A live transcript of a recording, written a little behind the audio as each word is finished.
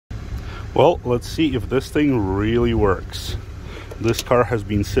Well, let's see if this thing really works. This car has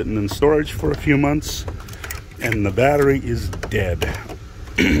been sitting in storage for a few months and the battery is dead.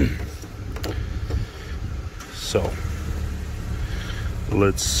 So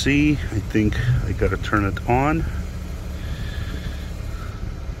let's see. I think I gotta turn it on.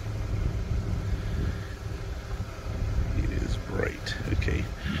 It is bright. Okay,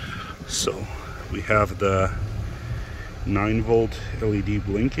 so we have the 9-volt LED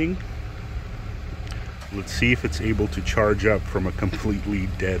blinking. Let's see if it's able to charge up from a completely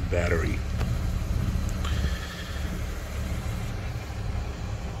dead battery.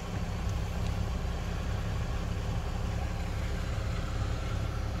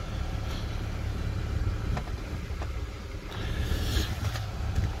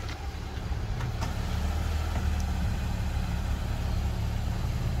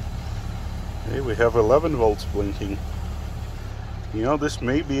 Okay, we have 11 volts blinking. You know, this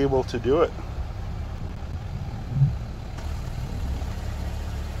may be able to do it.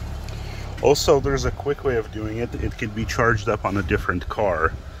 Also, there's a quick way of doing it. It could be charged up on a different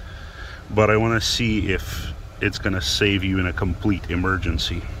car, but I want to see if it's going to save you in a complete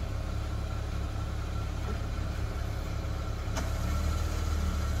emergency.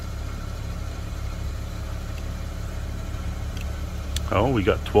 Oh, we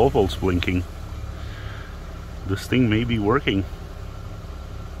got 12 volts blinking. This thing may be working.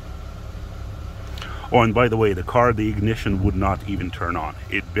 Oh, and by the way, the car, the ignition would not even turn on.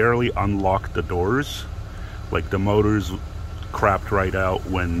 It barely unlocked the doors. Like, the motors crapped right out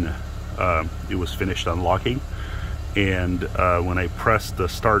when it was finished unlocking. And when I pressed the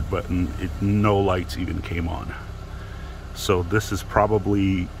start button, no lights even came on. So this is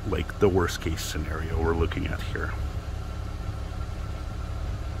probably like the worst case scenario we're looking at here.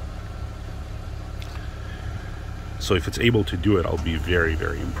 So if it's able to do it, I'll be very,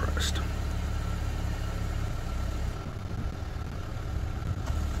 very impressed.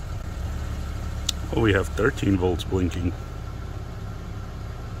 Oh, we have 13 volts blinking.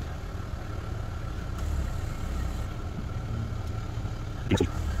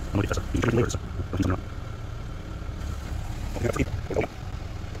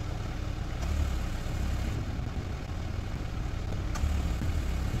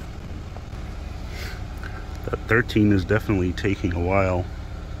 That 13 is definitely taking a while.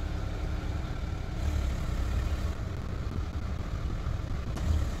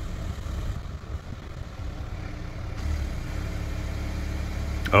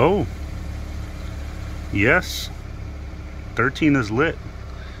 Oh, yes, 13 is lit.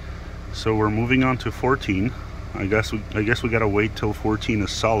 So we're moving on to 14. I guess we gotta wait till 14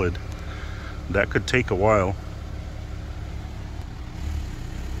 is solid. That could take a while.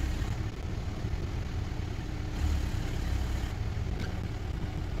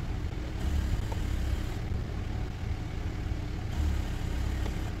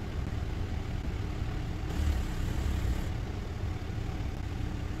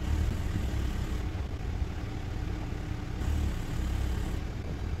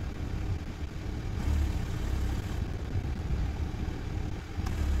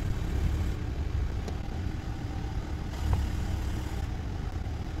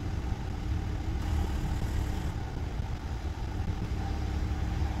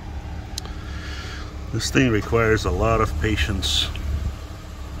 This thing requires a lot of patience.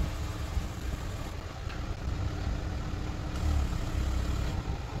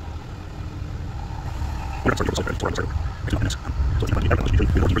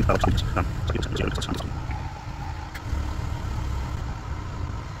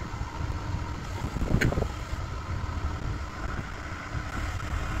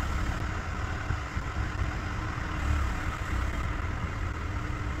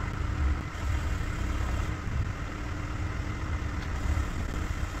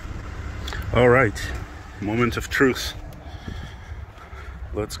 All right, moment of truth.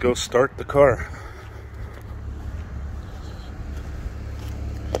 Let's go start the car.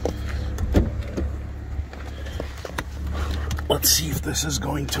 Let's see if this is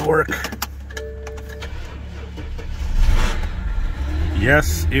going to work.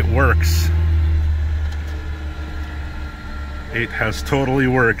 Yes, it works. It has totally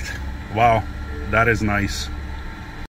worked. Wow, that is nice.